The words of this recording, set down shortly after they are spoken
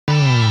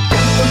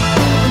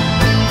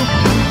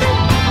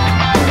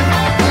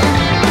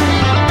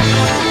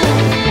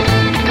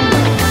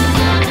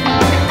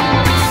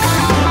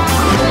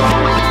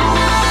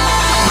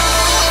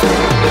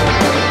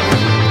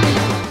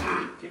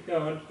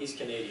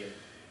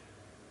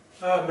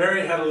Canadian?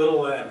 Mary had a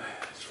little lamb.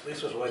 Its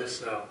fleece was white as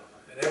snow.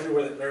 And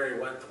everywhere that Mary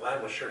went, the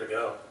lamb was sure to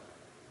go.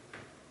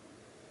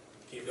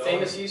 Keep going.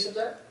 Famous use of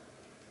that?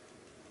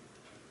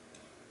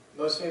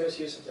 Most famous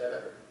use of that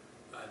ever?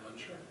 I'm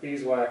unsure.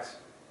 Beeswax.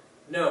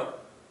 No.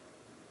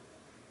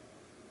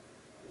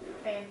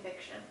 Fan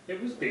fiction.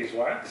 It was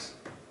beeswax.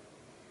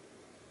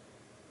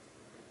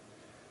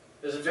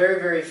 There's a very,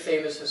 very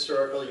famous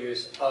historical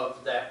use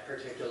of that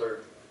particular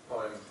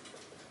poem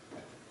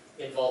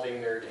involving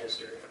nerd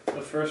history.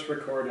 The first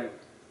recording.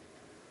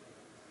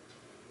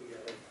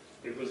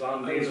 It was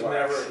on I was beeswax.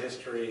 never a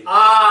history.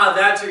 Ah,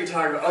 that's what you're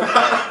talking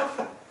about.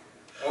 Okay.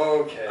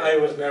 Okay. I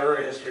was never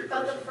a history I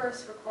thought person. the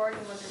first recording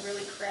was a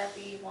really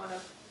crappy one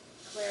of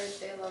Claire's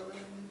De La Lune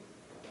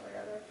or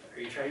whatever. Are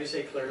you trying to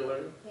say Claire de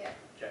Lune? Yeah.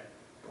 Okay.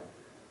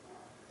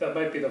 That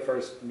might be the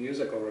first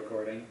musical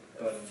recording,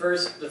 The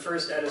but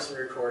first Edison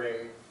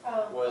recording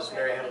Oh, was okay.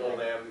 Mary Had a Little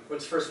Lamb.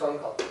 What's the first phone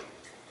call?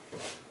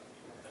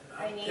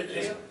 I need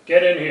you.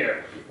 get in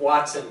here.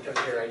 Watson, come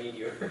here, I need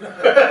you.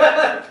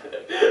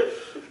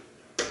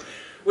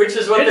 Which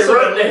is what they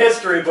wrote in the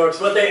history books.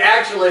 What they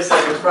actually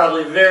said was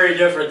probably very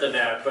different than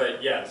that,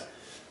 but yes.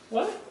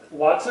 What?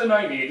 Watson,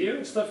 I need you.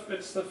 It's the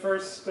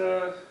first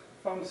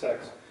phone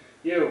sex.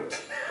 You.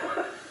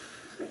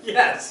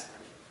 Yes.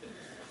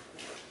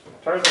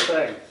 Turn the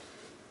thing.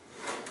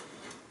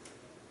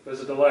 There's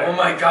a delay. Oh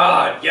my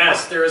God,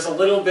 yes, there is a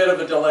little bit of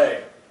a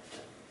delay.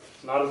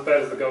 It's not as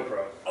bad as the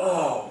GoPro.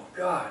 Oh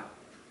God.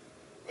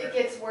 It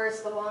gets worse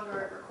the longer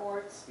it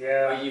records.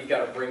 Yeah. Oh, you've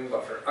got a ring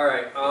buffer. All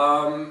right.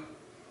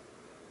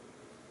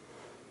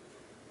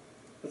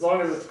 As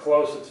long as it's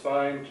close, it's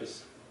fine.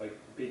 Just like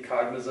be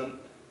cognizant.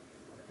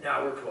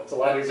 Now we're cool. It's a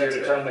lot easier That's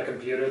to good. turn the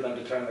computer than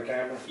to turn the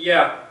camera.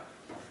 Yeah.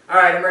 All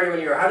right, I'm ready when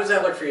you are. How does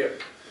that look for you?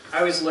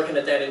 I was looking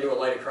at that into a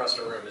light across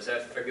the room. Is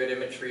that a good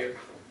image for you?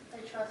 I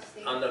trust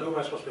Steve. On Who am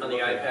I supposed to be the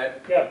looking iPad?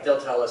 at? Yeah. They'll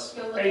tell us.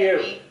 You'll look Hey, at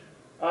you. me.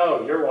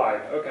 Oh, you're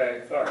wide.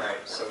 Okay, All sorry. right,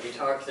 so we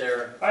talk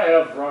there. I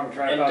have wrong And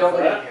tripod don't for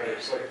look at that. the camera,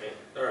 just look at me.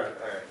 All right.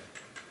 All right.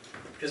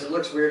 Because it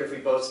looks weird if we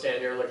both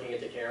stand there looking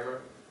at the camera.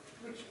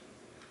 Which,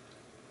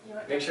 you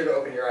know, Make sure to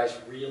open your eyes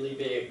really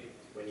big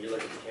when you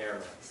look at the camera.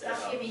 That Stop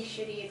helps. giving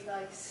shitty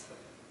advice.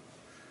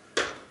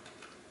 I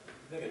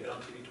think I've been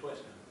on TV twice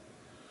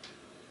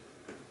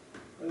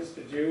now. Liz,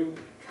 did you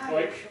God,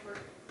 Like- you're short.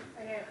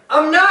 I know.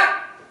 I'm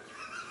not!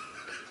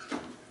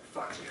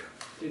 Fuck you.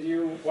 did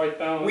you wipe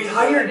down? We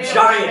hired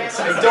giants.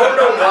 I don't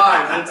know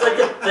why, but it's like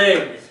a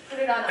thing. Put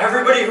it on.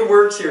 Everybody who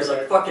works here is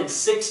like fucking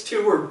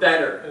 6'2" or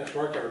better. And if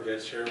Mark ever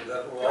gets here,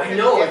 that will all I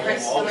know, like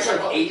difference he's to like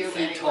what we 8 do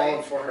feet tall anyway.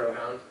 and 400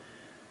 pounds.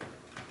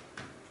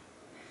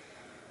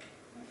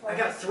 I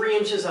got 3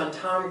 inches on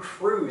Tom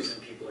Cruise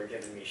and people are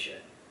giving me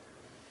shit.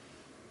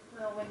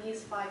 Well, when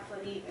he's 5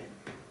 foot even.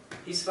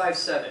 He's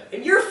 5'7".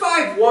 And you're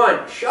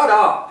 5'1". Shut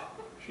up.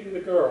 She's a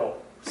girl.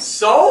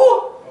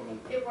 So? Woman.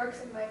 It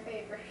works in my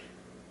favor.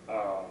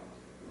 Oh.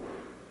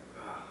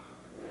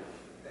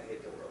 I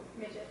hate the world.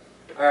 Midget.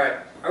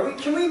 Alright,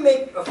 can we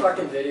make a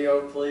fucking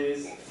video,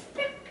 please?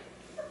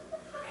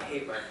 I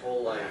hate my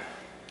whole life.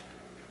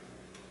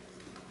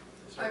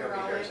 There's no I'm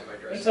hairs in my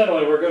dress.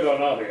 Incidentally, we're good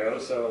on audio,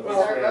 so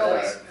Well, Sorry,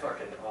 that's Rose.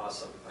 fucking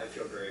awesome. I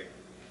feel great.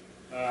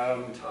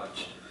 Um.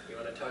 Touched. You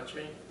want to touch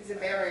me? He's a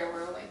burial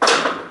rolling.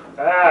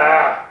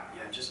 Ah!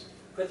 Yeah, just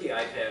put the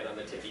iPad on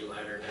the tippy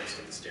ladder next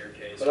to the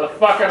staircase. Where the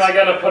fuck am I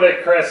gonna put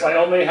it, Chris? I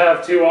only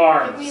have 2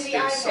 arms. Give me Big the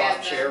iPad,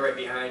 soft chair then. right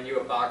behind you,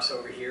 a box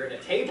over here, and a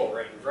table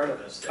right in front of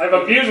us. I have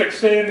a music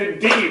stand in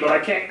D, but I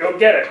can't go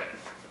get it.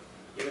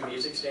 You have a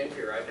music stand for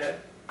your iPad?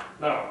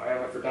 No, I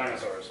have it for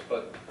dinosaurs,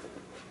 but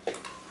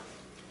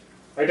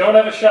I don't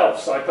have a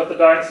shelf, so I put the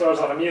dinosaurs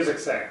on a music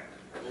stand.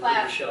 Move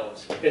Clap. the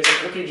shelves. It's a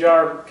cookie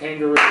jar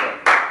kangaroo thing.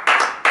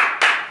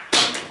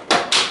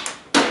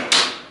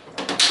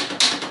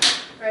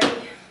 Ready?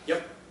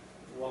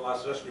 One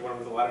last suggestion. You want to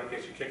move the ladder in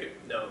case you kick it?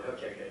 No,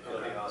 okay,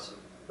 that'll be awesome.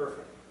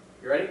 Perfect.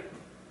 You ready?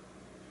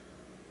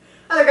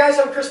 Hi there guys,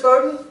 I'm Chris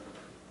Boden.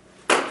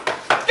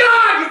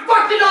 God, you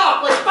fucked it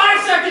up! Like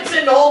 5 seconds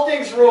in, the whole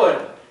thing's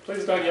ruined.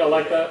 Please don't yell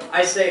like that.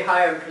 I say,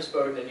 hi, I'm Chris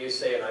Boden, and you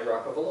say, and I'm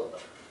Rocco Volota.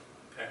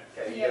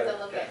 Okay, You have to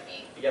look at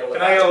me. You gotta look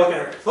Can I at look at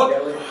her? You Look.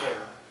 gotta look at the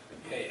camera.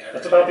 Hey,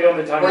 That's about the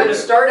only time We're I gonna do.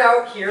 start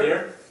out here,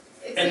 Here?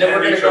 It's and then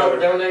we're gonna each go other.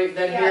 then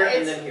yeah, here, it's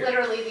and then here.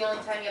 literally the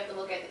only time you have to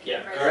look at the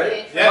Yeah. camera. All right.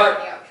 It's the intro Yeah. and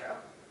the outro.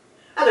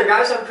 Hi there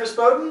guys, I'm Chris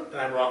Boden.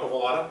 And I'm Rocco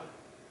Volata.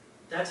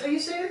 That's how you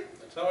say it?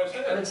 That's how I say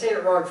I've been it. saying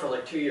it wrong for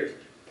like 2 years.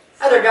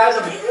 Hi there guys,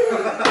 I'm... I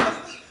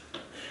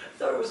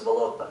thought it was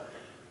Volota.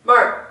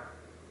 Mark.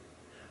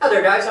 Hi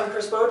there guys, I'm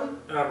Chris Boden.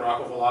 And I'm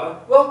Rocco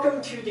Volata.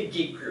 Welcome to the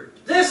Geek Group.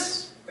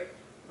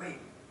 Wait.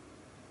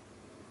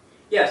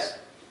 Yes.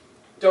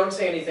 Don't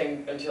say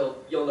anything until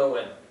you'll know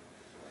when.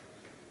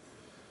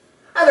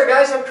 Hi there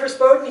guys, I'm Chris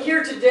Boden,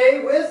 here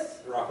today with...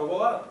 Rocco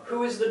Volata.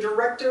 who is the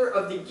director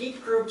of the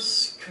Geek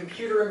Group's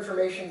Computer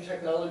Information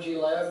Technology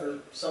Lab or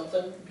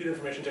something. Computer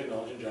Information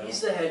Technology in general.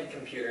 He's the head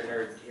computer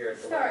nerd here at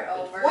the Start lab.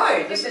 over. Why?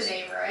 Get This the is...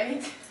 name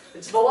right.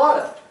 It's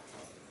Volata.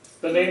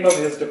 The name of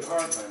his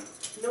department.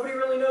 Nobody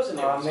really knows the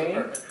name of his Name?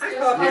 department. Hi, Just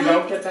Puppy. You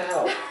don't get to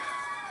help.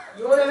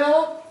 You want to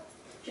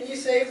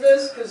save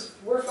this? Because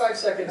we're 5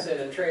 seconds in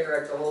and train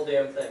wrecked the whole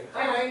damn thing.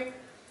 Hi.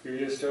 You're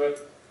used to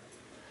it?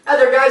 Hi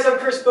there, guys. I'm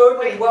Chris Boden.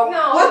 Wait, Well,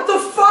 no. what the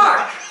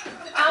fuck?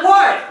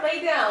 What?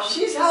 Lay down.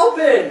 She's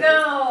helping.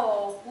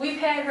 No, we've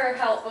had her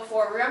help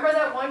before. Remember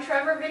that one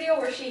Trevor video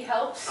where she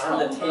helped so On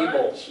the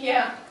table. much?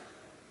 Yeah.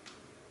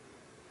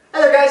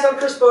 Hi there, guys. I'm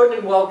Chris Boden,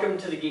 and welcome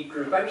to the Geek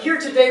Group. I'm here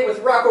today with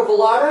Rocco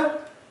Vallata.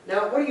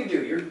 Now, what do?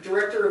 You're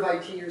director of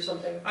IT or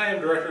something? I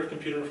am Director of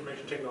Computer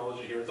Information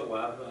Technology here at the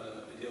lab.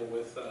 I deal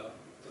with the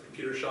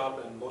computer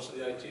shop and most of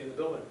the IT in the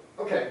building.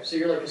 Okay, so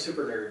you're like a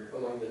super nerd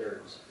among the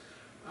nerds.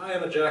 I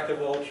am a jack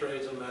of all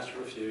trades and master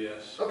of a few,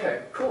 yes.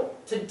 Okay, cool.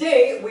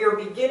 Today we are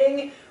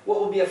beginning what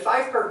will be a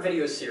 5-part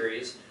video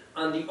series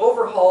on the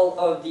overhaul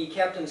of the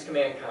Captain's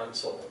Command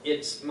Console.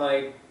 It's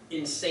my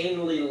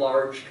insanely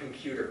large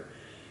computer.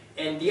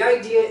 And the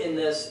idea in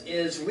this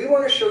is we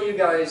want to show you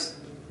guys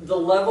the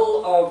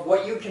level of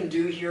what you can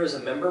do here as a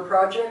member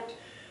project.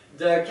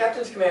 The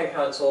Captain's Command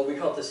Console, we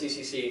call it the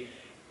CCC,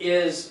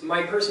 is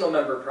my personal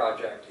member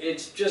project.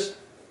 It's just,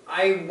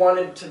 I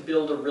wanted to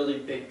build a really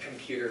big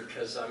computer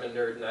because I'm a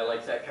nerd and I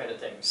like that kind of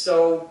thing.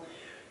 So,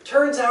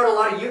 turns out a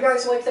lot of you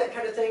guys like that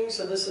kind of thing,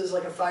 so this is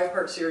like a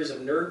 5-part series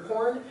of nerd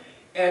porn.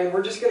 And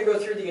we're just going to go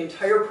through the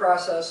entire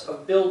process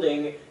of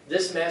building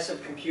this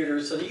massive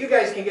computer so that you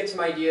guys can get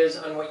some ideas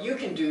on what you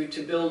can do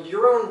to build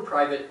your own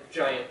private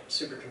giant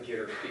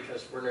supercomputer,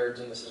 because we're nerds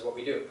and this is what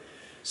we do.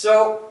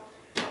 So,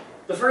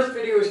 the first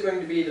video is going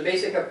to be the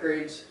basic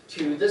upgrades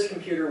to this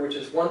computer, which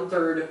is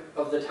 1/3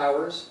 of the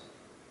towers.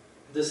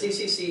 The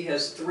CCC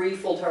has 3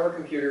 full tower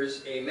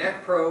computers, a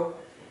Mac Pro,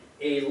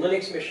 a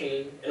Linux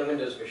machine, and a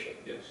Windows machine.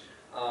 Yes.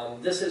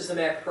 This is the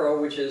Mac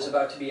Pro, which is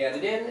about to be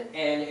added in,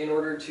 and in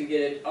order to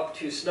get it up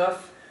to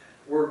snuff,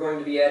 we're going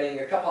to be adding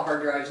a couple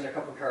hard drives and a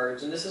couple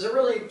cards. And this is a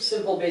really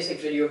simple,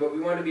 basic video, but we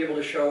want to be able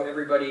to show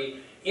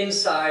everybody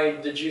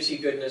inside the juicy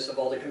goodness of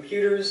all the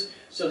computers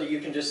so that you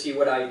can just see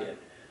what I did.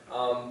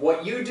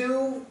 What you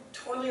do,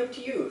 totally up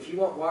to you. If you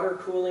want water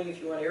cooling,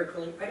 if you want air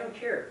cooling, I don't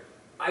care.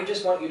 I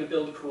just want you to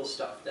build cool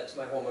stuff. That's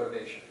my whole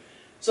motivation.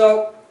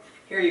 So,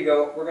 here you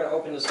go. We're going to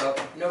open this up.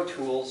 No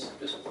tools.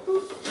 Just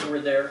boop, we're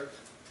there.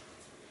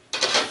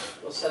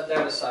 We'll set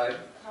that aside.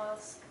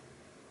 Pause.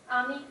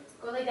 Omni,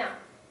 go lay down.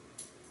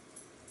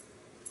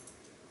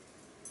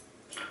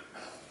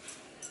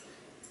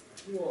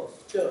 Whoa,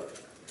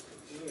 stuff.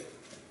 Yeah.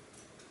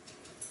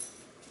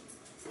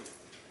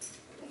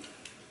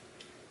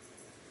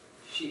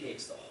 She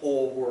hates the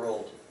whole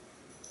world.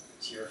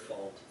 It's your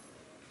fault.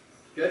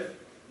 Good?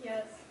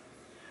 Yes.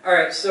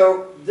 Alright,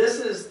 so this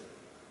is...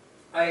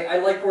 I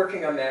like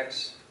working on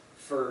Macs,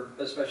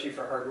 especially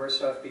for hardware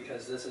stuff,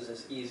 because this is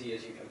as easy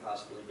as you can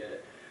possibly get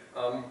it.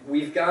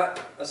 We've got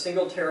a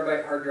 1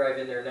 terabyte hard drive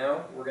in there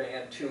now. We're going to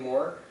add 2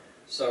 more.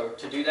 So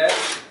to do that,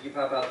 you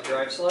pop out the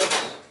drive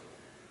slots.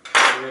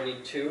 We're going to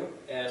need 2.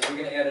 And we're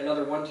going to add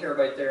another 1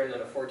 terabyte there and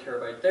then a 4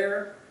 terabyte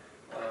there.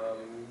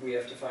 We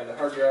have to find a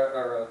hard drive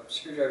or a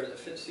screwdriver that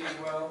fits these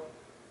well.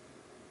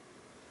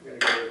 I'm going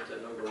to go with the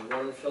number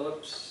 1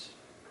 Phillips.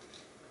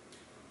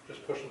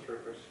 Just push them through,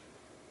 Chris.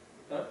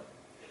 Huh?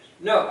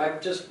 No, I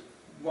just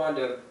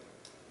wanted to...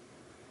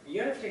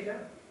 You gotta take it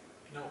out.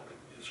 No,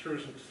 the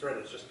screws and thread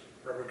is just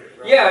rubber.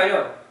 Yeah, I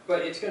know,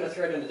 but it's going to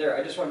thread into there.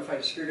 I just want to find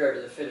a screwdriver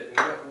that fit it, and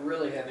we don't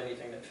really have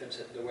anything that fits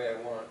it the way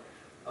I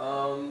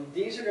want.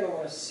 These are going to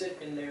want to sit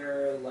in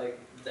there like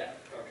that.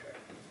 Okay.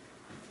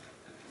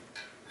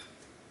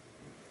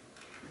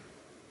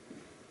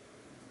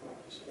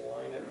 Just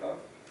line it up,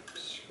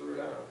 screw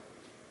it on.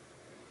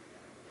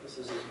 This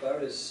is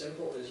about as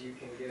simple as you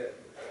can get.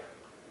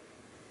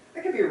 I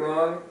could be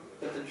wrong,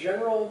 but the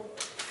general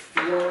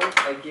feeling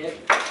I get,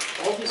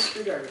 all this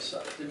screwdriver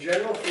stuff, the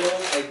general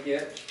feeling I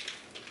get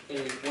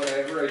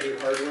whenever I do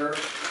hardware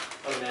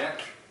on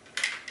Mac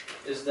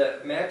is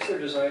that Macs are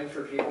designed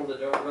for people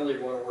that don't really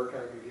want to work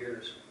on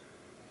computers.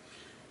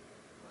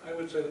 I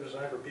would say they're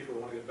designed for people who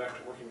want to get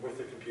back to working with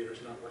the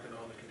computers, not working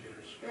on the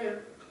computers. Yeah.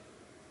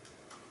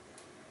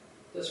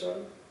 This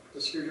one,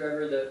 the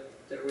screwdriver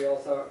that we all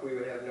thought we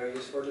would have no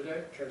use for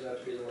today, turns out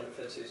to be the one that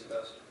fits these the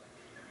best.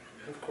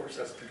 And of course,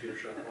 that's the computer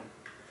shop one.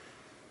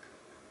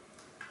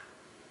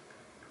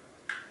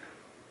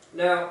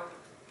 Now,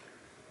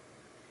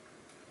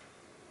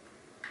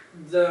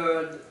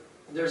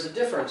 there's a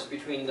difference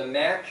between the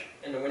Mac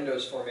and the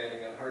Windows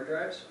formatting on hard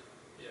drives.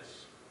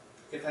 Yes.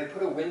 If I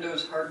put a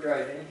Windows hard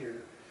drive in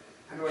here,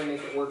 how do I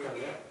make it work on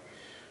that?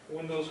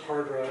 Windows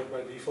hard drive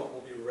by default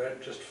will be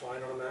read just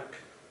fine on a Mac.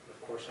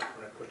 Of course,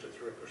 when I pushed it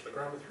through, I pushed the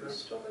ground through.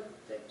 Still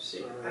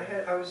see,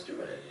 I was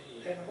doing it.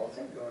 I had a whole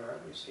thing going on.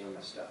 You're stealing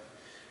my stuff.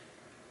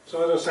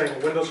 So as I was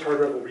saying, Windows hard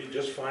drive will read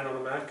just fine on a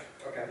Mac.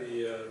 Okay.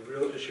 The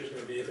real issue is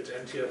going to be if it's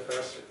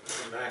NTFS,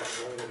 the Mac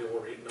is only going to be able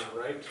to read and not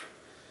write.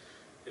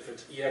 If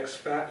it's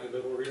exFAT, you'll be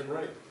able to read and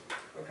write.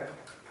 Okay.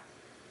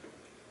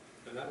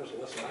 And that was a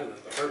lesson I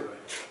learned the hard way.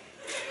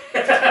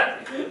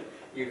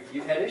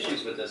 You've had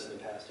issues with this in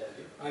the past, haven't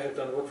you? I have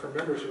done work for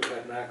members who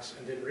had Macs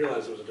and didn't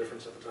realize there was a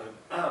difference at the time.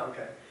 Oh,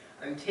 okay.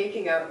 I'm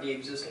taking out the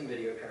existing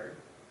video card,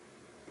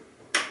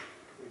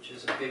 which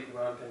is a big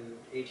romping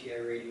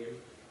ATI Radeon.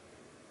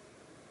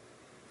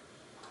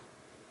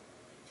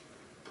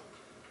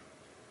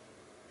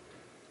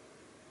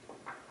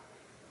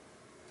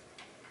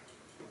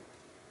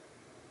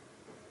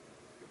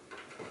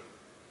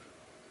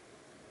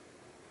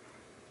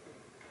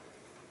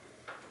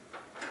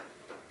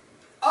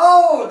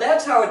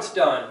 that's how it's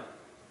done.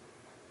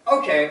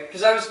 Okay,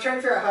 because I was trying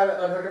to figure out how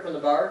to unhook it from the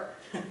bar.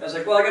 I was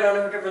like, well, I got to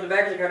unhook it from the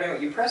back of the card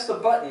anyway. You press the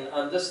button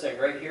on this thing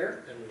right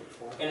here, And move it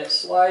forward. and it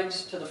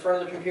slides to the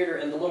front of the computer,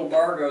 and the little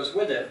bar goes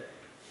with it.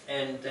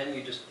 And then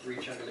you just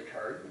reach under the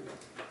card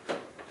and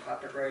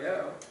pop it right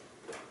out.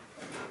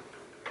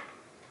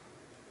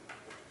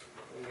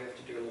 And you have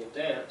to do a little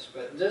dance.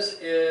 But this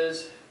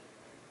is,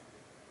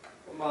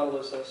 what model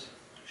is this?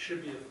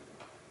 Should be a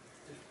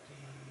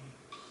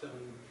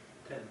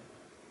 5710.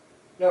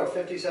 No,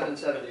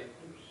 5770.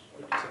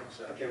 Oops,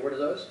 5770. Okay, what are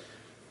those?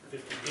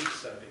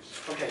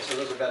 5870s. Okay, so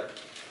those are better.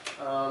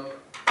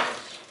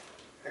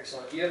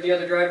 Excellent. You have the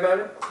other drive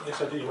mounted? Yes,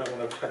 I do. You might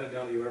want to cut it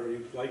down to whatever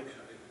you like.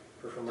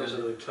 I prefer mine There's a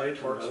really tight, and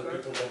torque other spec?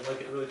 people don't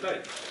like it really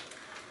tight.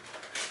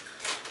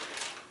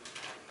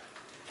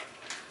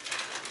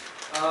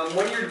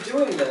 When you're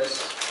doing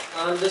this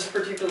on this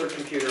particular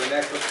computer, a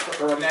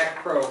MacBook or a Mac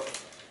Pro,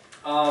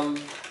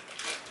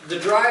 the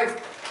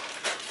drive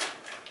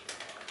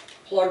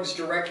plugs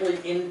directly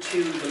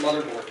into the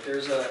motherboard.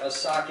 There's a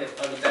socket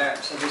on the back,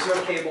 so there's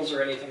no cables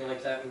or anything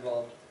like that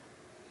involved.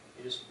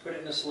 You just put it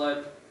in the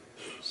sled,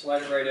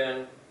 slide it right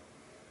in,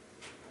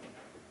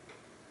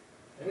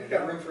 and we've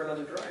got room for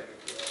another drive.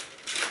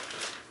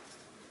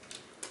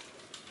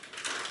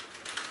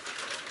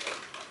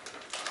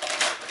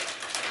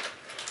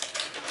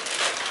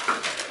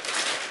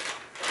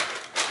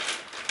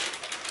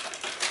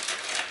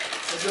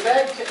 Is the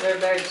bag, their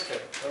bag's too,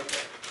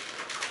 okay.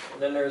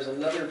 And then there's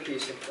another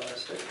piece of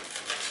plastic.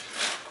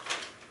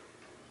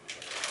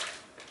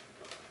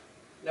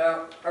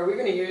 Now, are we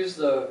going to use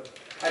the,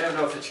 I don't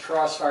know if it's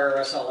Crossfire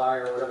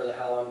SLI or whatever the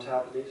hell on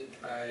top of these?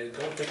 I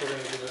don't think we're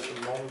going to do this at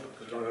the moment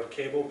because we don't have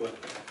cable, but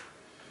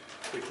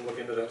we can look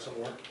into that some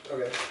more.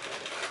 Okay.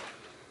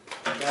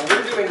 Now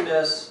we're doing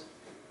this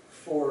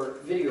for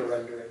video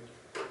rendering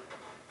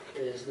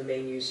is the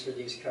main use for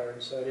these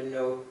cards, so I didn't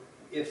know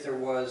if there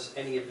was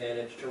any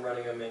advantage to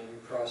running them in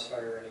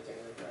Crossfire or anything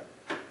like that.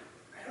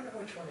 I don't know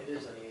which one it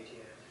is on the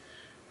ATX.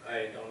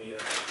 I don't either.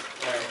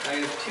 Alright, I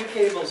have two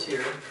cables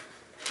here.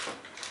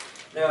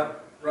 Now,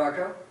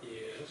 Rocco,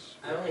 Yes.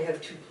 I only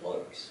have two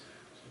plugs.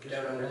 I guess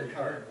down we under the only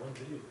card. have one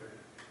video card,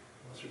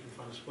 unless we can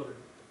find a splitter.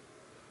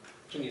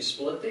 Can you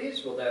split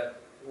these? Will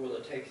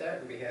it take that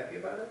and be happy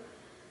about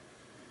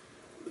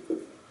it?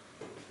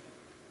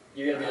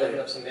 You're gonna be looking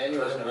up some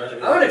manuals now. I'm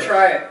gonna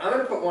try it. I'm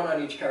gonna put one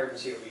on each card and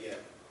see what we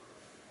get.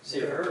 See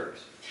if it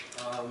works.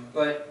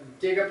 But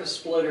dig up a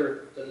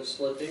splitter that'll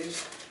split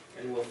these,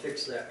 and we'll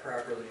fix that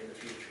properly in the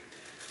future.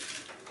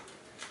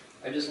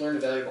 I just learned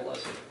a valuable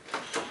lesson.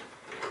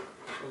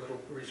 A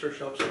little research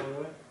helps along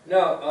the way.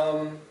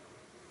 No,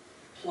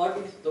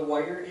 plug the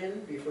wire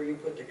in before you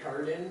put the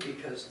card in,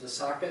 because the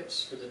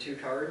sockets for the two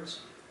cards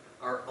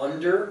are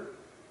under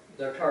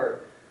the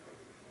card.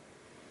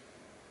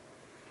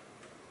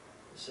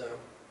 So,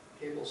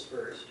 cables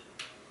first.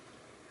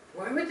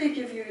 Why would they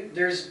give you,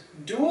 there's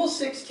dual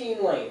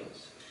 16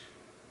 lanes.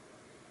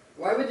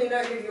 Why would they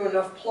not give you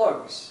enough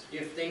plugs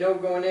if they know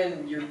going in,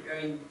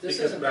 I mean, this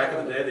Because isn't back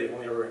in the day, they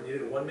only ever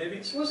needed one maybe?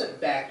 This wasn't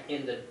back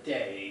in the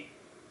day.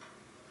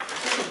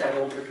 This isn't that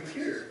old of a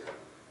computer.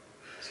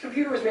 This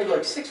computer was made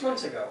like 6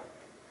 months ago.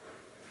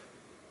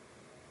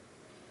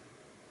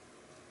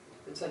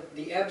 It's like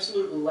the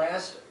absolute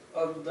last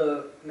of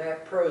the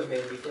Mac Pros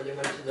made before they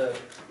went to the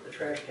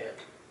trash can.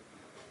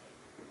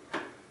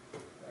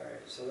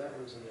 Alright, so that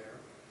one's in there.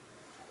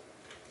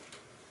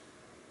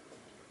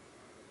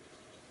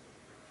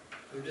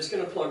 I'm just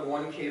going to plug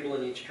one cable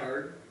in each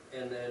card,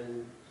 and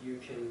then you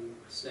can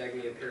snag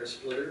me a pair of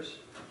splitters.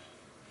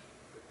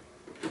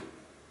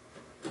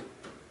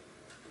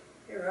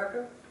 Hey,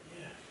 Rocco?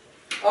 Yeah.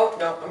 Oh,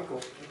 no, I'm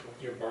cool.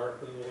 Your bar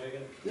put in the way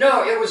again?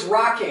 No, it was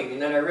rocking,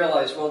 and then I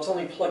realized, well, it's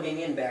only plugging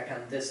in back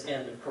on this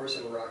end. Of course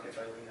it'll rock if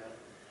I lean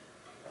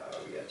on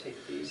it. We gotta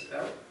take these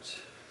out.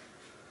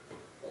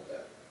 Hold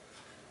that.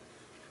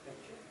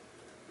 Okay.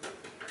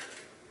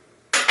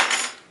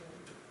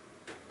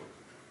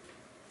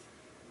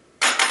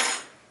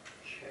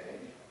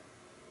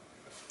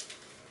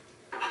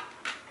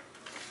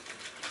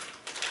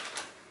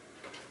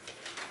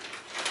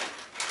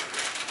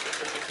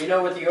 You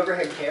know, with the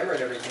overhead camera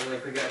and everything,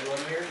 like we got one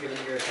here, get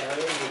in your Italian,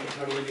 we can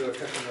totally do a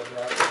cooking with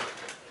Rocco.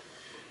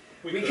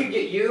 We could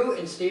get you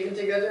and Steven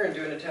together and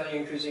do an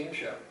Italian cuisine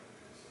show.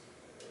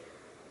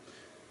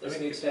 This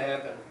needs to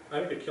happen. I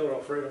think a killer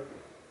Alfredo.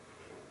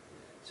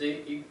 So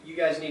you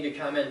guys need to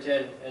comment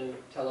in and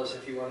tell us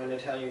if you want an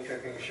Italian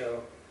cooking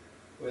show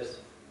with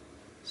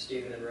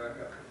Steven and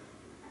Rocco.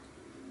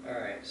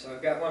 Alright, so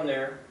I've got one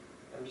there.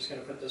 I'm just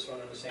going to put this one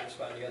in the same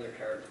spot on the other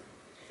card.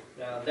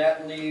 Now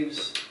that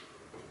leaves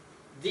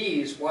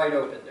these wide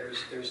open.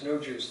 There's no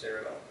juice there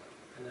at all.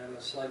 And then I'm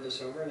going to slide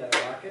this over and then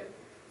I lock it.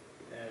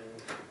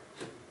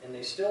 And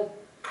they still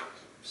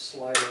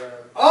slide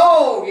around.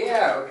 Oh,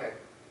 yeah, okay.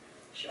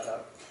 Shut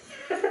up.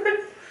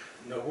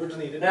 No words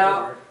needed.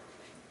 Now,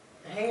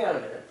 hang on a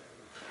minute.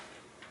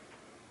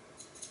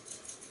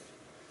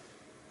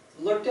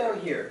 Look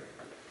down here.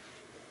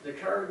 The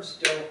cards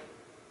don't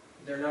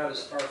they're not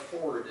as far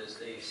forward as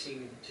they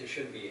seem to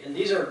should be. And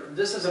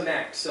this is a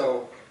max,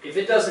 so if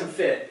it doesn't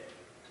fit,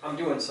 I'm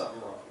doing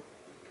something wrong.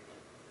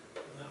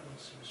 That one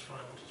seems fine,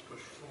 we'll just push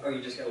Oh, forward.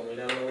 you just gotta lean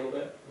down a little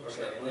bit? Looks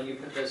Okay, that and way. then you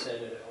put this in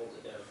and it holds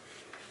it down.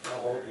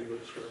 I'll hold you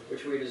with a screw.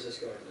 Which way does this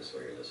go? This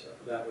way or this way?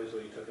 That way, so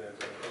you took that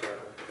down. Okay.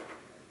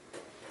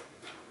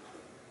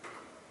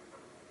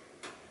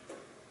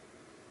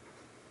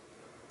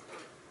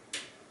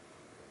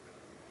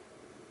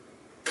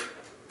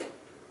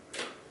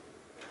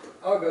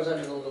 Oh, it goes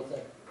under the little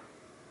thing.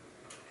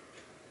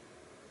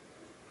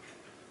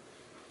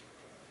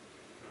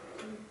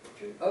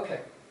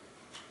 Okay.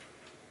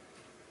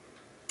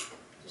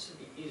 This would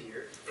be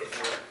easier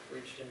if I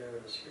reached in there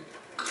with a screw.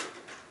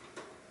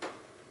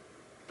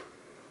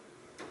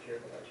 Be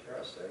careful not to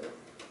cross there.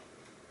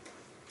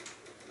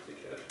 Good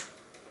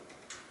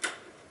catch.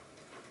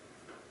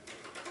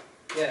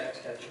 Yeah,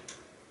 next catch.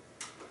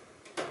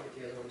 Get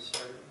the other one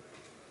started.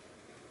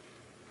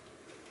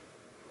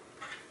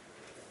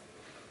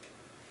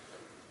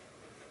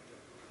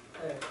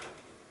 Okay.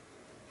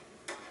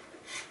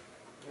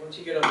 Once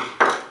you get them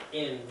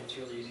in, it's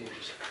really easy to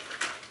just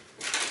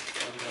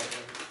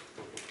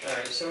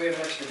Alright, so we have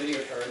an extra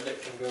video card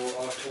that can go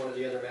off to one of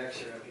the other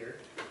Macs around here.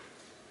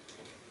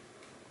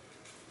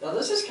 Now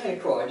this is kind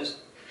of cool.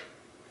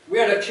 We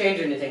don't have to change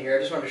anything here. I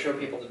just wanted to show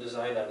people the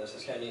design on this.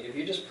 It's kind of neat. If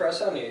you just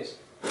press on these,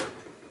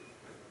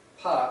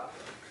 pop,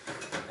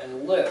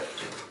 and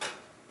lift,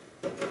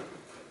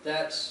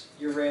 that's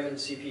your RAM and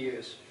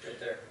CPUs right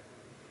there.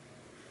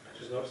 I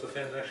just noticed the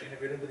fan's actually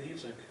integrated with the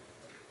heatsink.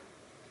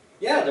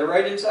 Yeah, they're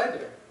right inside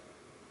there.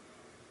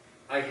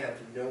 I have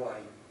no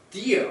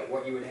idea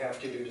what you would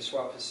have to do to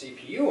swap the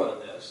CPU on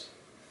this,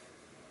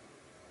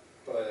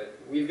 but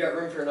we've got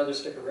room for another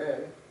stick of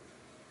RAM.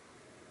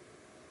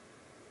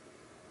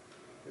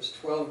 There's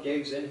 12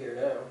 gigs in here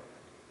now.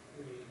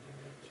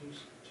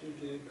 2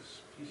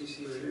 gigs,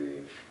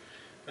 PC3,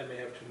 I may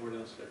have 2 more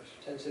downstairs.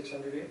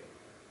 10600E.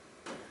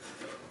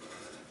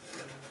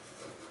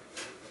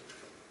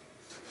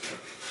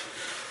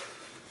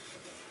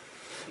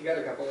 You got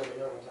a couple, let me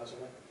know, we'll toss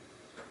them in.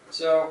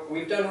 So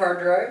we've done hard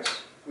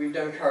drives, we've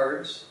done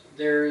cards.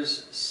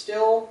 There's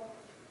still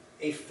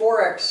a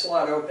 4X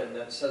slot open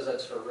that says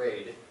that's for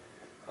RAID.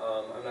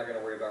 I'm not going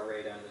to worry about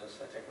RAID on this.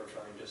 I think we're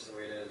fine just the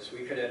way it is. We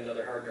could add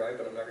another hard drive,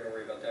 but I'm not going to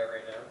worry about that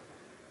right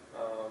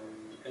now.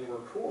 And we're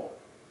cool.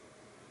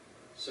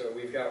 So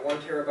we've got 1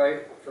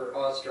 terabyte for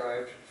OS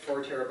drive,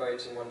 4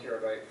 terabytes and 1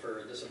 terabyte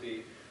for, this will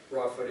be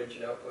raw footage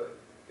and output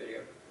video.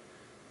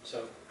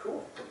 So,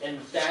 cool. And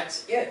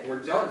that's it. We're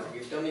done.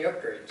 We've done the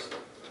upgrades.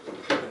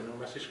 And no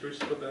messy screws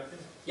to put back in?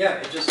 Yeah,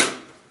 it just...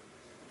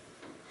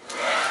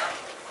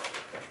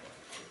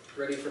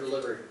 ready for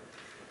delivery.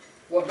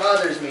 What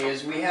bothers me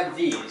is we have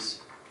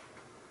these,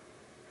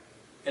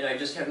 and I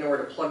just have nowhere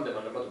to plug them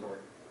on the motherboard.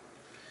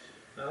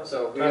 No,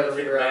 So we time gotta to read the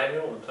figure out-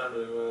 manual and time to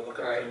look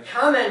at Alright, things.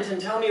 comment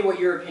and tell me what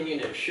your opinion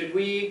is. Should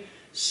we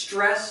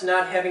stress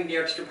not having the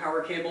extra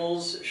power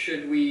cables?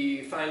 Should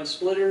we find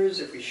splitters?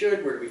 If we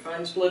should, where do we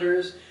find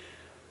splitters?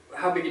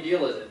 How big a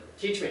deal is it?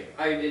 Teach me.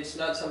 It's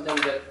not something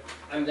that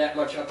I'm that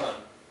much up on.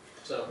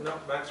 So. No,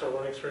 Max, our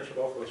learning experience for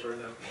both of us right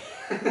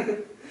now.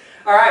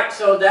 Alright,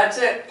 so that's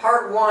it.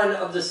 Part 1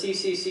 of the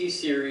CCC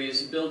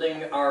series,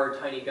 building our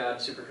tiny god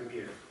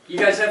supercomputer. You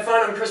guys have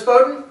fun. I'm Chris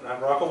Boden. And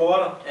I'm Rocco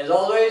Boden. As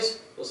always,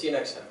 we'll see you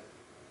next time.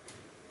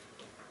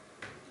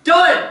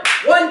 Done!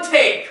 1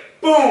 take!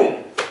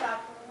 Boom!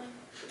 Stop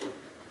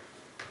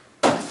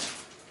rolling.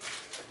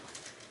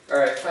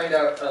 Alright, find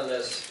out on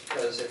this,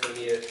 because if we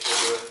need it,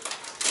 we'll do it.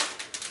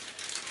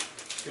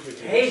 If we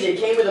can- Hey, they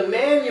came with a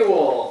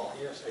manual!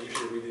 Yes, I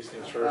usually read these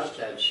things How about first.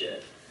 that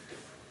shit?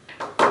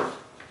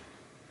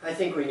 I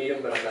think we need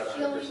them, but I'm not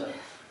 100%.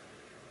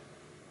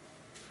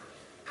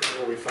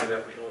 Before we find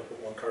out we can only put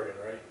 1 card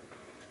in, right?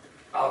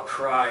 I'll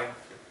cry.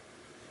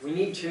 We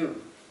need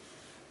 2.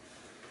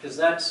 Because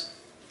that's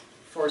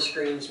 4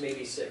 screens,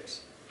 maybe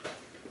 6.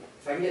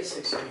 If I can get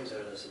 6 screens out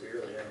of this, it'd be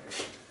really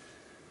nice.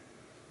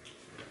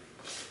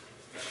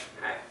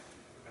 Hi.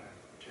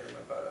 Turn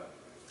my butt up.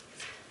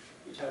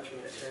 You touch me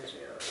and it turns me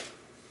on.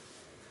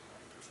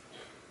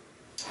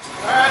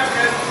 Alright, that's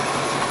good.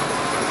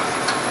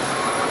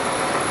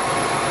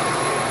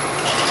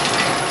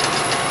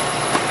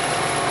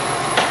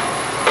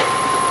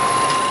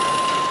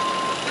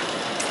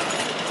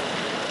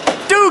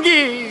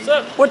 Doogie! What's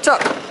up? What's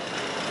up?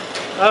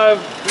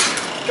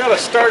 Got a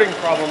starting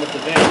problem with the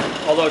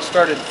van, although it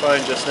started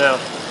fine just now.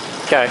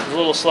 Okay. It's a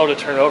little slow to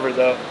turn over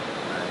though.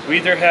 We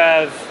either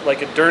have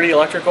like a dirty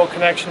electrical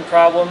connection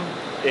problem,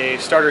 a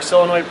starter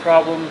solenoid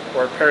problem,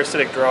 or a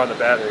parasitic draw on the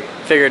battery.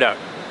 Figure it out.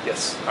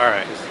 Yes.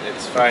 Alright,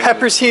 it's fine.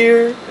 Pepper's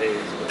here.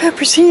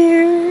 Pepper's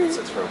here. It's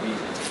for a week.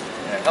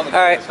 Yeah, All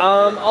right.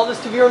 All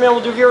this to viewer mail.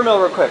 We'll do viewer mail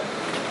real quick.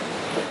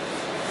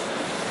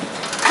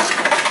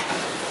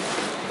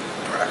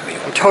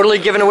 I'm totally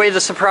giving away the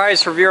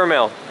surprise for viewer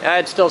mail.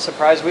 It's still a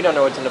surprise. We don't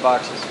know what's in the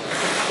boxes.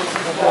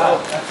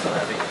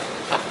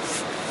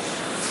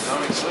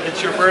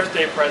 It's your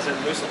birthday present,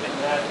 loosening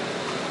that.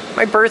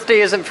 My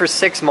birthday isn't for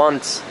 6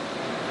 months.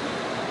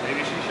 Maybe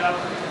she shot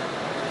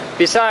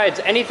Besides,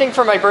 anything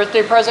for my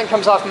birthday present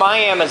comes off my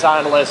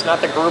Amazon list,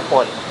 not the group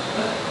one.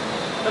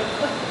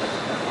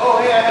 Oh,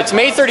 yeah. It's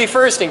May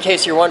 31st, in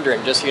case you're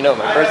wondering, just so you know,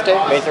 my birthday,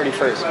 May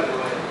 31st.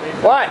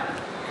 What?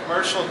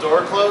 Commercial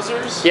door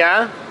closers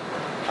Yeah?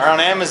 are on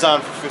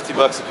Amazon for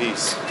 $50 a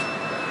piece.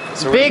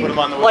 So we're Big, gonna put them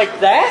on the like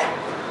that?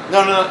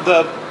 No,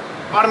 the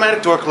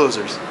automatic door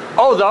closers.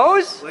 Oh,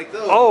 those? Like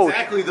those. Oh,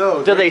 exactly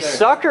those. do right they there.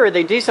 suck or are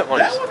they decent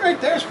ones? That one right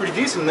there is pretty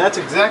decent. That's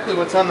exactly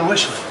what's on the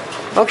wish list.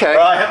 Okay.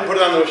 Well, I haven't put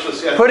it on the wish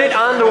list yet. Put it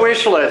on the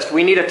wish list.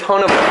 We need a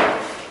ton of them.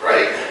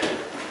 Right.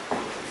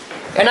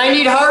 And I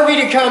need Harvey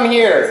to come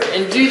here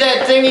and do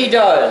that thing he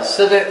does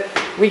so that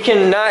we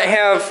can not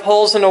have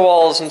holes in the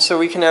walls and so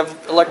we can have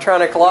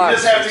electronic You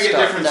locks. just have to and get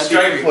stuff. different That'd be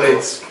strike pretty cool.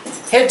 plates.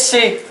 Hit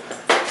C.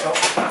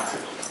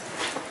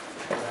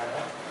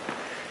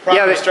 Proper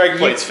Yeah, but strike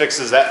plates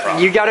fixes that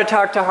problem. You got to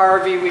talk to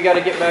Harvey. We got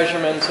to get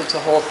measurements. It's a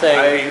whole thing.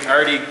 I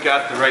already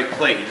got the right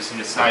plate. You just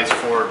need a size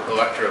 4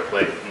 electro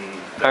plate. And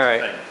that's All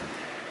right. the thing.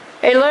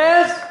 Hey,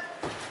 Liz.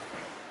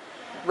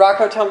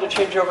 Rocco, tell him to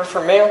change over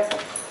for mail.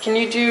 Can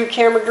you do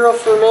camera girl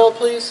for mail,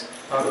 please?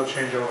 I'll go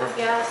change over.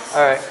 Yes.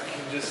 All right. Can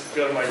you just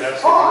go to my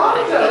desk?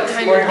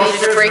 Kind of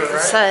needed to break the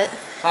set.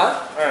 Huh?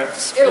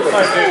 Alright. It'll be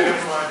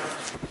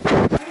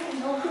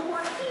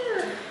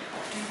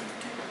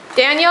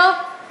Daniel?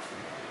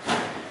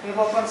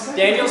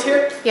 Daniel's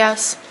here.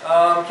 Yes.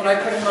 Can I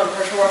put him on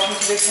pressure washing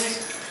today,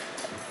 please?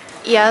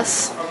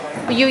 Yes.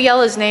 Okay. Will you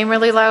yell his name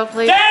really loud,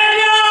 please?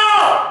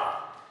 Daniel!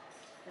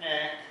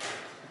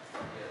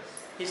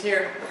 He's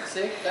here.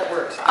 See? That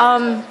works.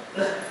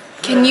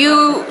 Can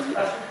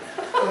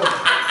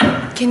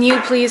you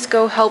please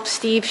go help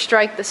Steve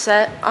strike the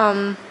set?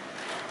 Do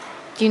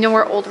you know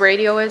where old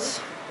radio is?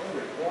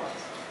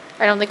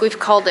 I don't think we've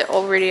called it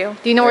old radio.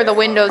 Do you know where the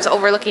windows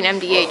overlooking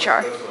MDH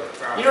are?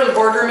 You know where the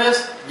boardroom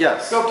is?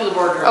 Yes. Go up to the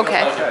boardroom.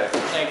 Okay. Okay.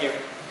 Thank you.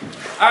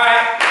 All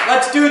right,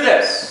 let's do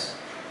this.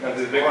 You want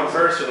to do the big one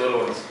first or the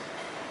little ones?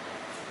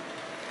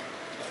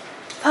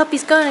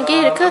 Puppy's gonna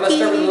get a I'm gonna cookie.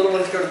 start with the little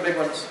ones, go to the big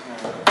ones.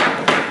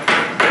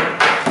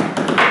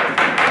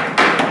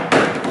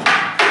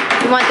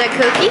 You want that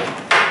cookie?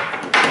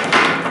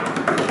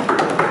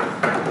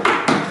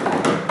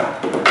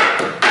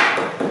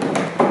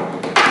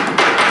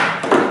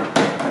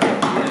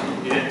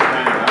 You didn't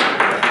kind of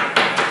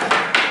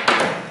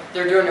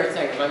They're doing their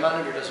thing. My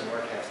monitor doesn't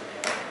work half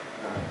the time.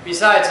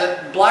 Besides,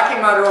 the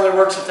blocking monitor only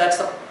works if that's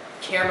the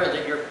camera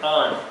that you're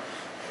on.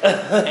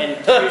 And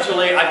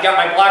usually I've got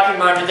my blocking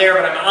monitor there,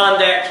 but I'm on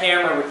that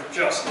camera with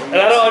just... And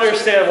I don't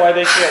understand why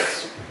they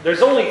can't.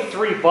 There's only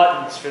 3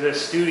 buttons for this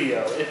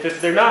studio.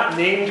 If they're not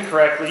named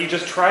correctly, you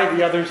just try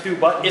the other 2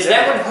 buttons. Is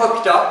that one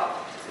hooked up?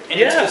 And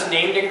it's Yeah. just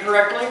named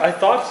incorrectly? I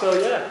thought so,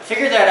 yeah.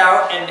 Figure that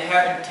out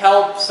and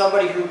tell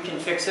somebody who can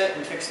fix it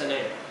and fix the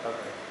name. Okay.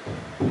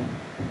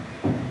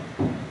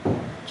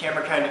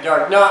 Camera kind of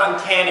dark. No, I'm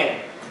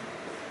tanning.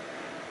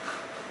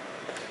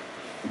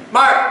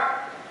 Mark!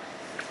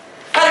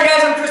 Hi there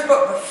guys, I'm Chris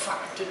Oh, fuck.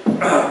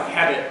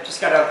 Had it. Just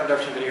got out of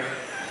production video.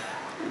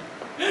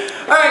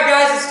 Alright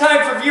guys, it's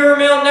time for viewer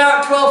mail now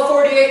at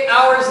 12:48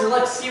 hours and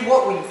let's see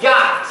what we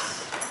got.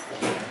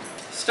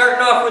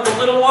 Starting off with the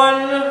little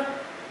one.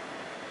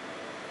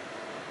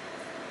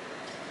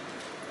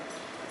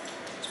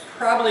 It's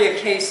probably a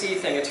KC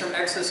thing. It's from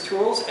Excess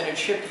Tools and it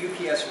shipped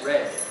UPS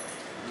Red.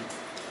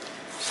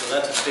 So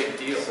that's a big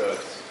deal. So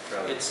it's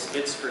probably...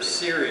 It's for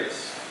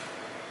serious.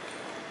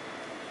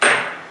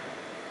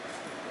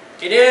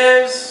 It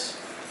is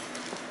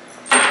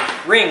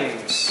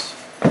rings.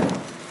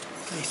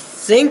 I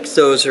think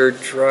those are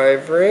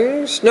drive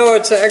rings. No,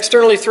 it's an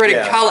externally threaded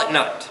Yeah. collet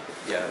nut.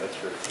 Yeah, that's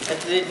true.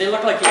 They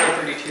look like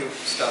ER32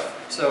 stuff.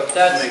 So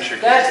that's Make sure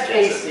that's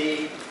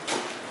Casey KC.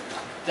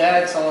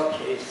 That's all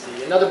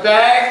KC. Another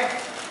bag.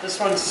 This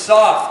one's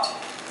soft.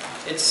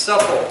 It's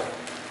supple.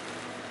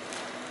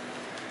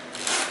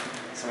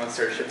 Someone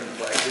start shipping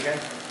flags again?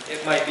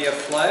 It might be a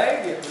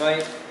flag. It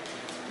might.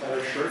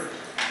 Another shirt.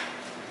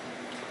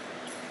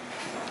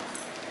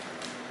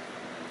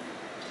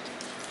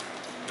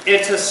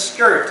 It's a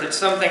skirt. It's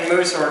something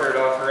Moose ordered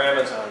off her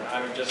Amazon.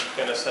 I'm just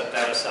gonna set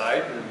that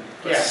aside. And,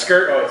 Yeah,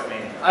 skirt. Oh, it's me.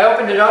 I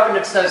opened it up and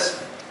it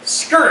says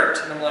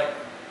skirt, and I'm like,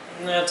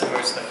 that's a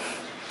Moose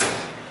thing.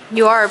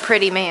 You are a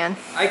pretty man.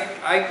 I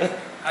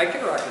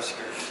could rock a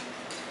skirt.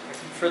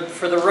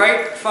 For the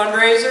right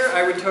fundraiser,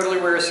 I would totally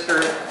wear a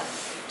skirt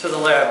to the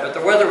lab, but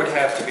the weather would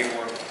have to be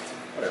warm.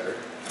 Whatever.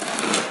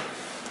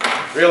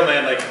 Real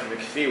man like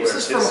McPhee wears This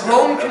is his from skirt,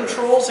 Home whatever.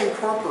 Controls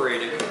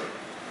Incorporated.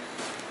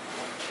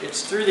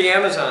 It's through the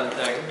Amazon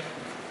thing.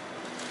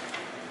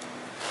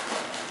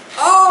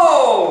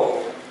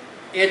 Oh!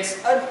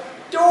 It's a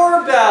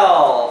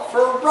doorbell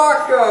for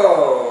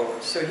Rocco,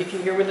 so he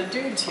can hear when the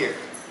dude's here.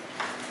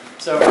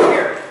 So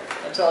here,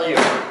 that's all you.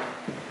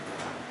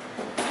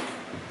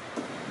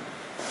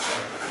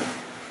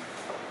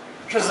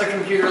 Because the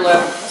computer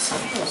lab, this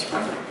feels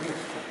really weird.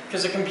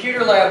 Because the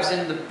computer lab's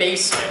in the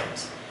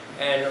basement,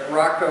 and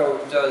Rocco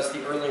does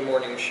the early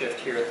morning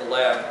shift here at the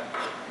lab.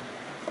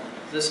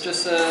 This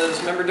just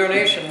says member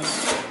donations.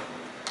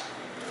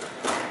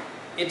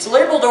 It's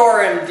labeled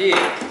RMD.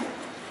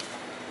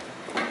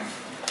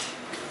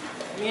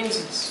 It means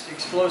it's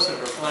explosive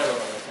or flammable,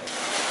 I think.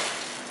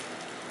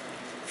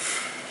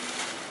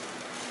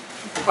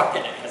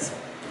 Fucking asshole.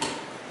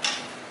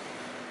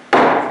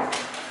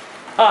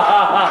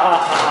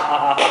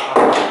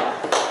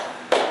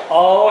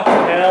 Oh,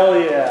 hell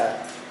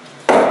yeah.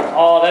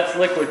 Oh, that's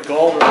liquid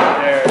gold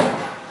right there.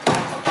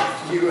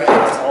 You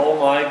asshole. Oh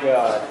my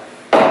god.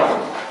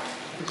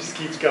 It just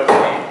keeps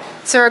coming.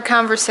 Is there a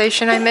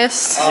conversation I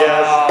missed?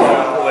 Yes,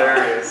 that's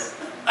hilarious.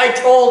 I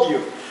told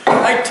you,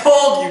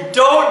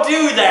 don't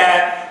do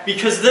that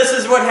because this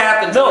is what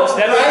happens. No,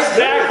 that's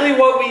exactly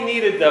what we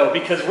needed though,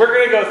 because we're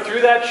gonna go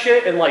through that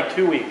shit in like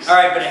 2 weeks.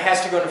 Alright, but it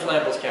has to go in the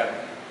flammables cabinet.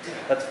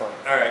 That's fine.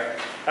 Alright.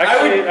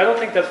 Actually, I don't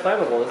think that's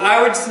flammable, is it?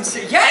 I would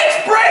sincerely. Yeah,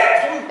 it's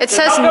break! It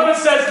says. How come it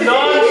says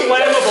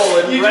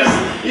non-flammable in red?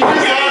 You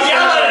just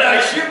Yell at it, I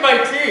shoot my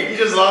teeth. You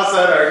just lost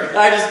that argument.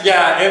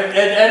 If,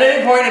 at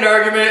any point in an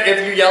argument,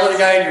 if you yell at a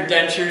guy and your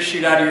dentures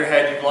shoot out of your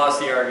head, you've lost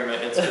the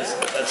argument. It's just,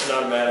 that's an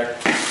automatic.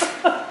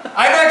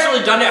 I've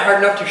actually done it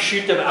hard enough to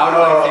shoot them out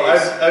of my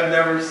face. I've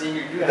never seen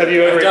you do that. Have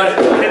you ever done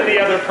it. hit the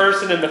other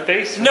person in the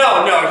face?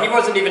 No, he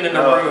wasn't even in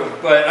the room,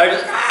 but I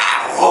just,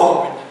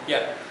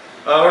 yeah.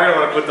 We're going to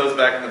want to put those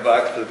back in the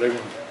box for the big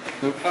one.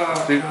 Oh,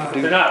 God.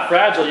 They're not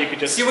fragile, you could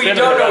just See, what you spin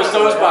don't them know is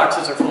around. those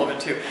boxes are full of it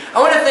too. I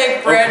want to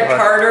thank Brad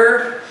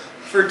Carter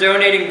for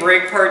donating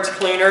Brake Parts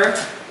Cleaner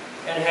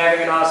and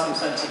having an awesome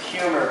sense of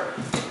humor.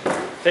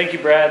 Thank you,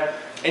 Brad.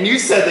 And you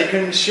said they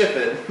couldn't ship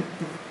it.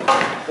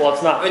 Well,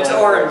 it's not It's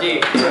flammable.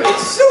 RMD.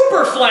 It's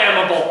super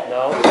flammable.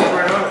 No.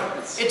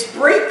 It's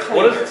brake cleaner.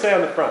 What does it say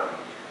on the front?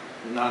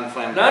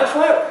 Non-flammable.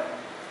 Non-flammable.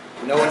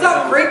 No I one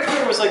thought brake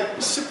cleaner was like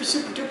super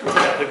duper.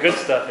 The good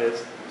stuff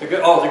is. The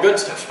good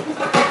stuff.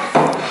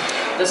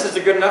 This is the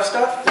good enough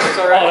stuff? This is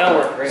alright? Oh, that'll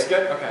work great. It's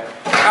good? Okay.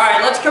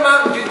 Alright, let's come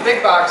out and do the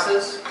big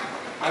boxes.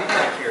 I'm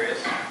kind of curious.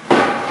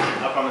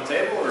 Up on the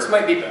table? Or? This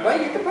might be, well,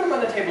 you can put them on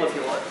the table if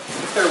you want.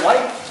 If they're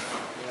light.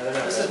 Yeah, they're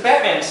not This bad. is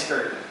Batman's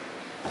skirt.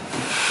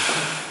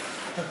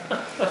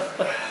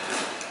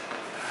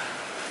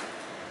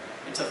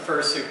 It's a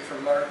fursuit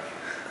from Mark.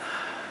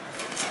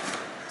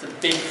 It's a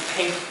big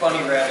pink bunny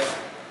rabbit.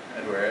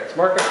 I'd wear it. Is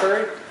Mark a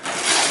furry?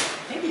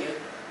 Maybe.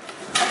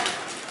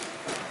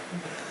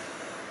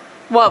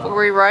 What, were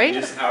we You right?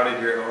 just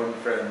outed your own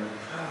friend.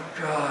 Oh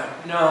God,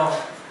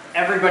 no.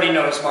 Everybody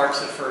knows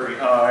Mark's a furry.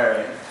 Oh,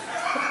 alright.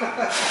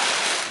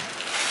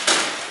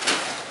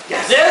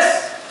 Yes.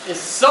 This is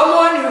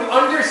someone who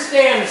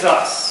understands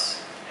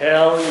us.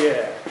 Hell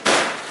yeah.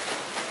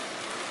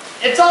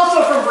 It's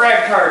also from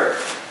Brad Carter.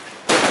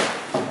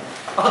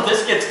 Oh,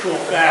 this gets cool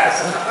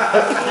fast.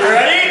 You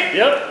ready?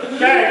 Yep.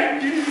 Okay.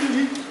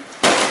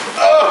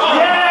 Oh!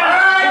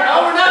 Yeah! Alright,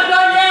 no, we're not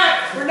done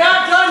yet. We're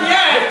not done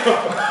yet.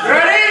 You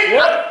ready?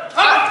 Yep.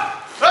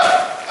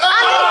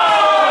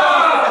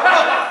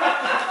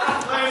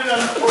 Landed on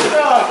the poor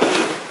dog.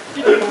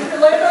 Did you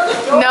land on the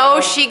door?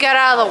 No, she got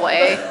out of the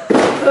way.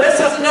 This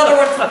is another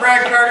one from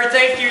Brad Carter.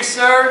 Thank you,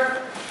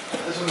 sir.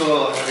 This one's a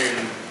little heavier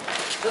than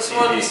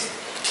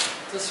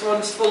This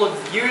one's full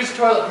of used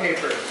toilet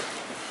paper.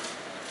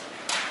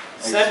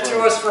 Sent to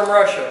us from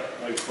Russia.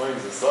 That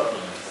explains the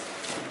supplements.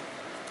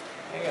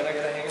 Hang on, I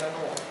gotta hang it on the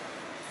wall.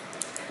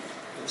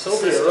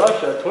 Soviet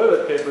Russia,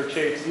 toilet paper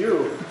chafes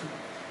you.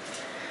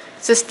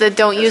 Is this the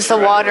don't use the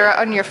water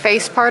on your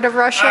face part of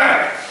Russia?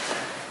 Alright.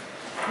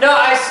 No,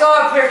 I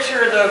saw a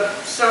picture of the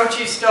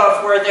Sochi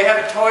stuff where they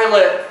have a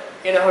toilet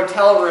in a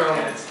hotel room.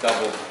 And it's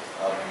doubled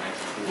up.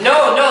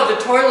 No,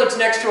 the toilet's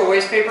next to a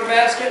waste paper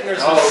basket, and there's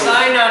a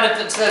sign on it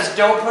that says,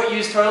 "Don't put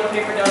used toilet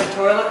paper down the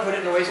toilet. Put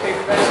it in a waste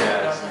paper basket."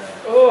 Yeah,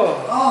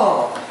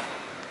 Oh.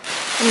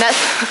 And that's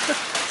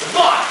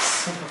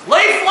Box.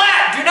 Lay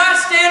flat. Do not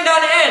stand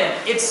on end.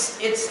 It's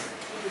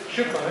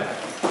Shoot my head.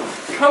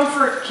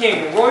 Comfort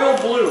King Royal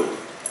Blue,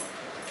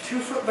 2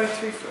 foot by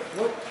 3 foot.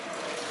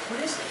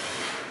 What is it?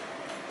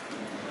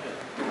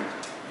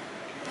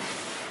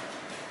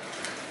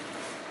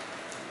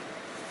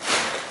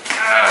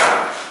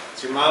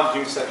 It's your mom's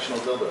new sectional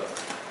dildo.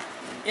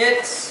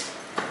 It's.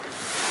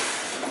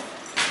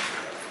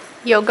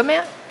 yoga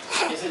mat?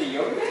 Is it a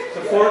yoga mat? It's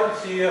the floor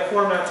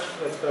mats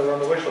that are on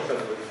the wish list, I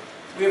believe.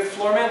 We have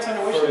floor mats on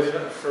the wish list.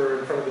 For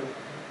in front of the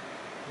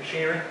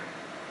machinery.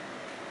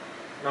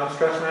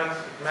 Non-stress mats,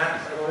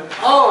 I believe.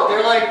 Oh,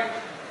 they're like,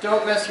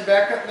 don't mess your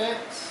back up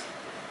mats?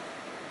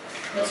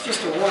 That's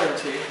just a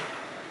warranty.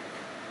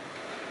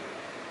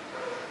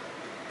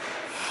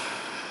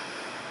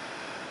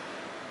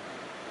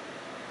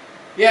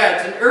 Yeah,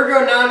 it's an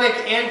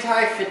ergonomic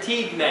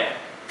anti-fatigue mat.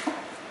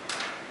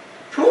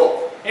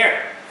 Cool.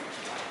 Here.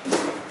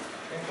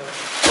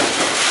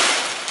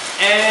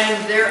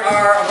 And there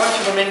are a bunch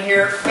of them in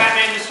here.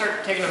 Batman, just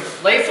start taking them.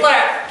 Lay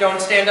flat, don't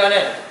stand on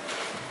end.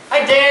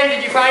 Hi Dan,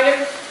 did you find him?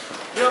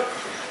 Yep.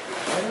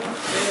 I don't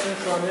see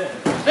this on it.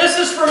 This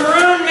is from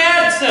Rune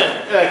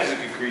Madsen. Yeah, because you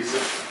could grease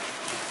it.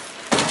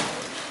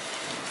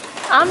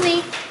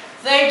 Omni,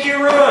 Thank you,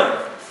 Rune.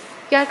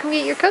 you gotta come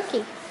get your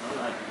cookie.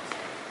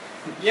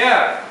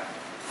 Yeah.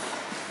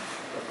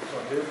 This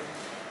one, dude.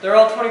 They're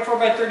all 24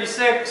 by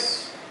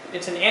 36.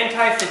 It's an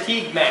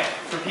anti-fatigue mat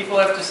for people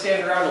who have to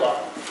stand around a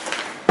lot.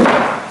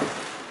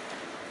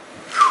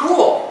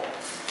 Cool.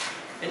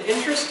 An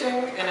interesting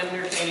and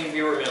entertaining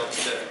viewer mail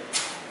today.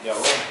 Yeah,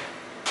 well.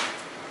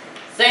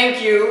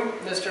 Thank you,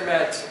 Mr.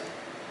 Madsen.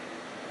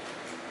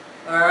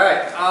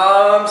 Alright,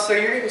 so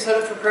you're getting set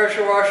up for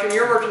pressure washing.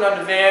 You're working on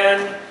the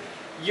van.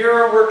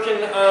 You're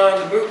working on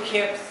the boot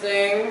camp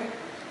thing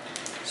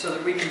so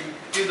that we can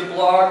do the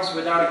blogs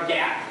without a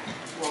gap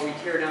while we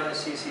tear down the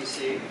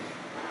CCC.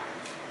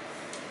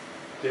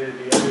 Did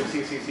the other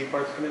CCC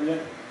parts come in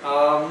yet?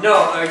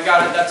 No, I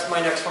got it. That's my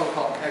next phone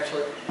call,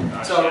 actually.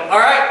 Oh, So, shit.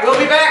 alright, we'll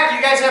be back.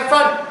 You guys have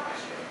fun.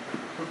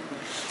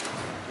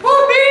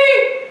 Oh,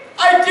 me!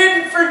 I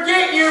didn't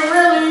forget you,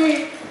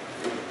 really.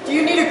 Do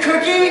you need a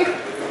cookie?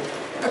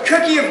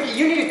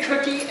 You need a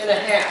cookie and a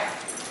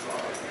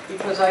half.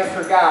 Because I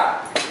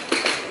forgot.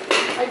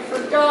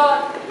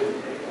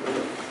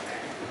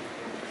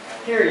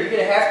 Here, you get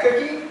a half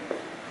cookie.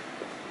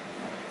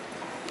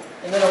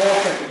 And then a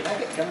whole cookie. Can I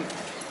get gummy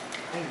bears?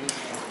 I need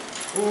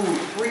them. Ooh,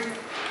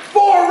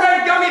 4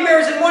 red gummy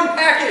bears in one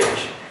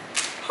package.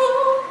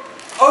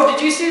 Oh,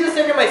 did you see the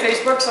thing on my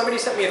Facebook? Somebody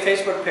sent me a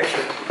Facebook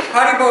picture.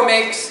 Haribo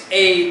makes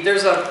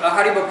there's a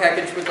Haribo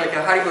package with like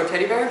a Haribo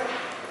teddy bear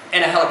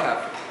and a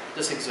helicopter.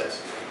 This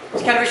exists.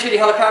 It's kind of a shitty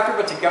helicopter,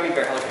 but it's a gummy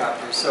bear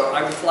helicopter. So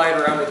I would fly it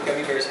around with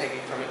gummy bears hanging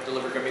from it,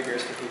 deliver gummy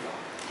bears to people.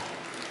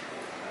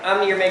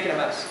 Omni, you're making a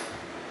mess.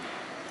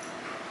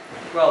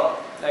 Well,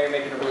 now you're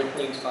making a really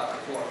clean spot on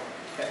the floor.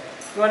 Okay.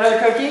 You want another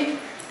cookie?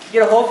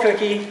 Get a whole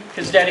cookie,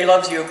 because Daddy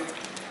loves you.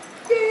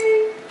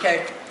 Yay!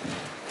 Okay.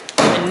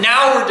 And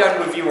now we're done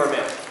with viewer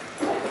mail.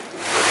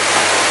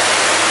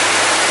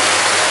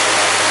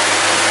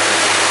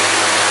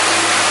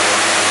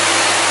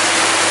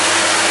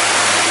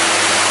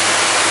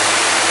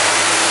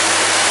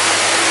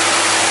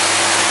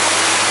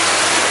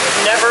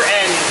 Never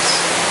ends.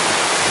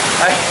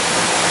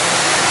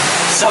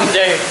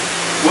 Someday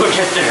we'll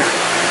get there.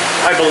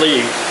 I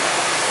believe.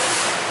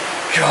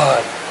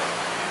 God.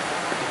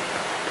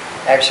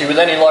 Actually, with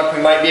any luck,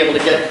 we might be able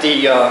to get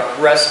the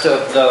rest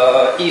of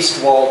the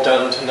east wall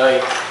done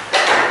tonight,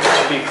 which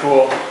would be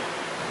cool.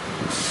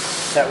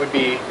 That would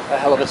be a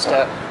hell of a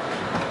step.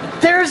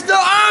 There's the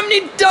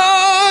Omni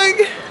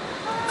dog!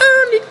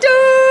 Omni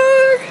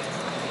dog!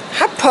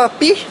 Hi,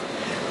 puppy.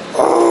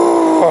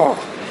 Oh,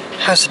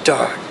 how's the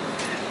dog?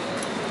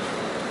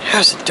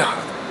 How's the dog?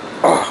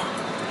 Oh.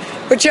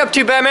 What you up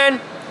to,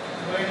 Batman?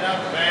 Cleaning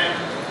up the van.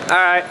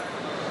 Alright.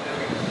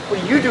 What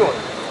are you doing?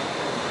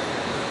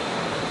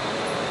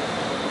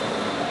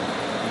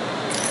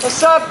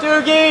 What's up,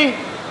 Doogie?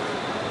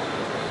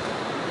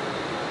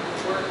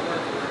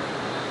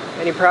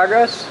 Any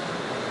progress?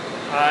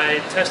 I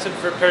tested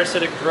for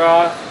parasitic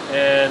draw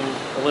and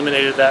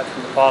eliminated that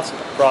from the possible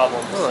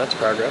problems. Oh, that's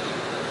progress.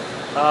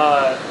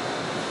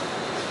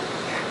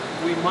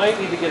 We might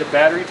need to get a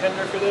battery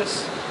tender for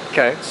this,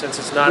 Okay. since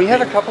it's not. We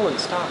have a being- couple in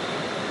stock.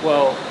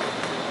 Well,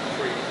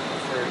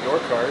 for your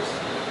cars.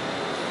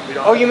 We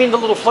don't Oh, have- you mean the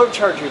little float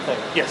charger thing?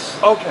 Yes.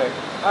 Okay.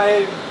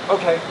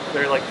 Okay.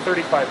 They're like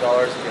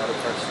 $35 at the auto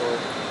parts store.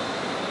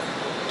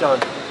 Done.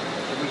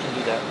 We can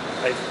do that.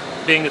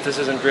 Being that this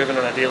isn't driven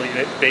on a daily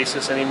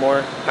basis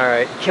anymore.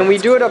 Alright. Can we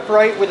do it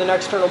upright with an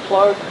external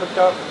plug hooked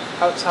up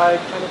outside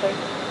kind of thing?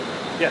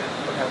 Yeah.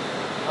 Okay.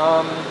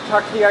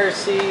 Talk to the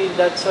IRC.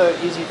 That's an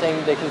easy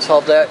thing. They can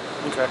solve that.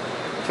 Okay.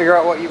 Figure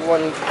out what you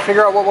want.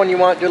 Figure out what one you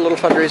want. Do a little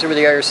fundraiser with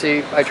the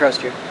IRC. I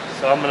trust you.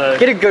 So I'm gonna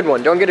Get a good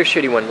one. Don't get a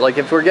shitty one. Like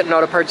if we're getting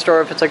auto parts store,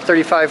 if it's like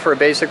 35 for a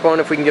basic one,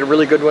 if we can get a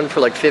really good one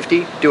for like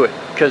 50, do it.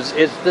 Because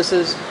this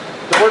is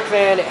the work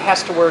van. It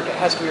has to work. It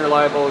has to be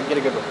reliable. Get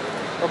a good one.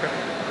 Okay.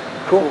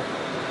 Cool.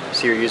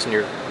 So you're using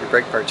your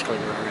brake parts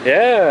cleaner already.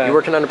 Yeah. You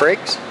working on the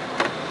brakes?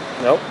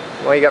 Nope.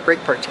 Why you got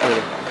brake parts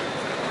cleaning?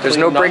 There's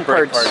no Clean brake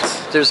non-brake parts.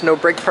 parts. There's no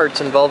brake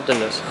parts involved in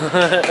this.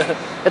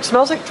 It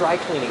smells like dry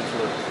cleaning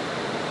fluid.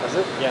 Does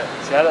it? Yeah.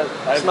 See,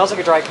 It smells like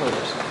a dry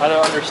cleaners. I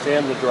don't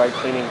understand the dry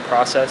cleaning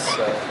process,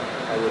 so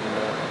I wouldn't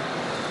know.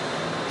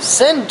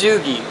 Send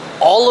Doogie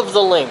all of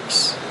the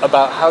links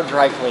about how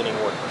dry cleaning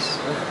works.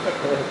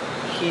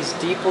 He's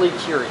deeply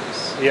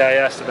curious. Yeah, I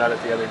asked about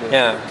it the other day.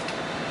 Yeah.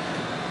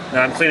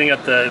 Now I'm cleaning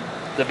up the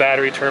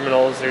battery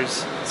terminals.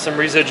 There's some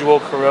residual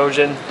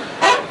corrosion.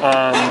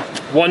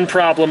 One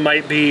problem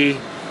might be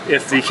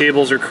if the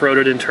cables are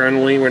corroded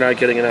internally, we're not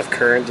getting enough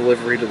current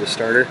delivery to the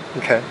starter.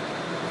 Okay.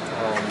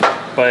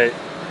 But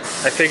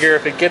I figure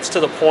if it gets to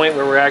the point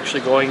where we're actually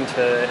going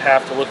to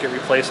have to look at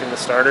replacing the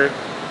starter,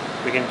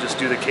 we can just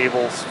do the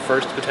cables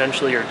first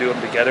potentially, or do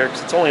them together,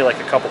 because it's only like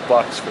a couple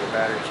bucks for the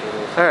battery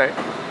cables. All right.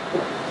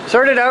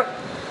 Sort it out.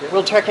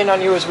 We'll check in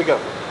on you as we go.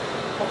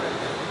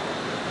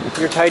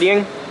 You're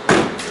tidying?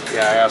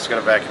 Yeah, I also got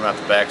to vacuum out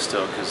the back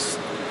still because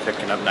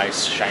picking up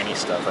nice shiny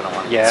stuff. I don't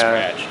want to get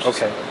scratched.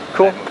 Okay. So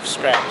Cool. I move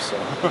scratch, so.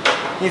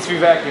 Needs to be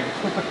vacuumed.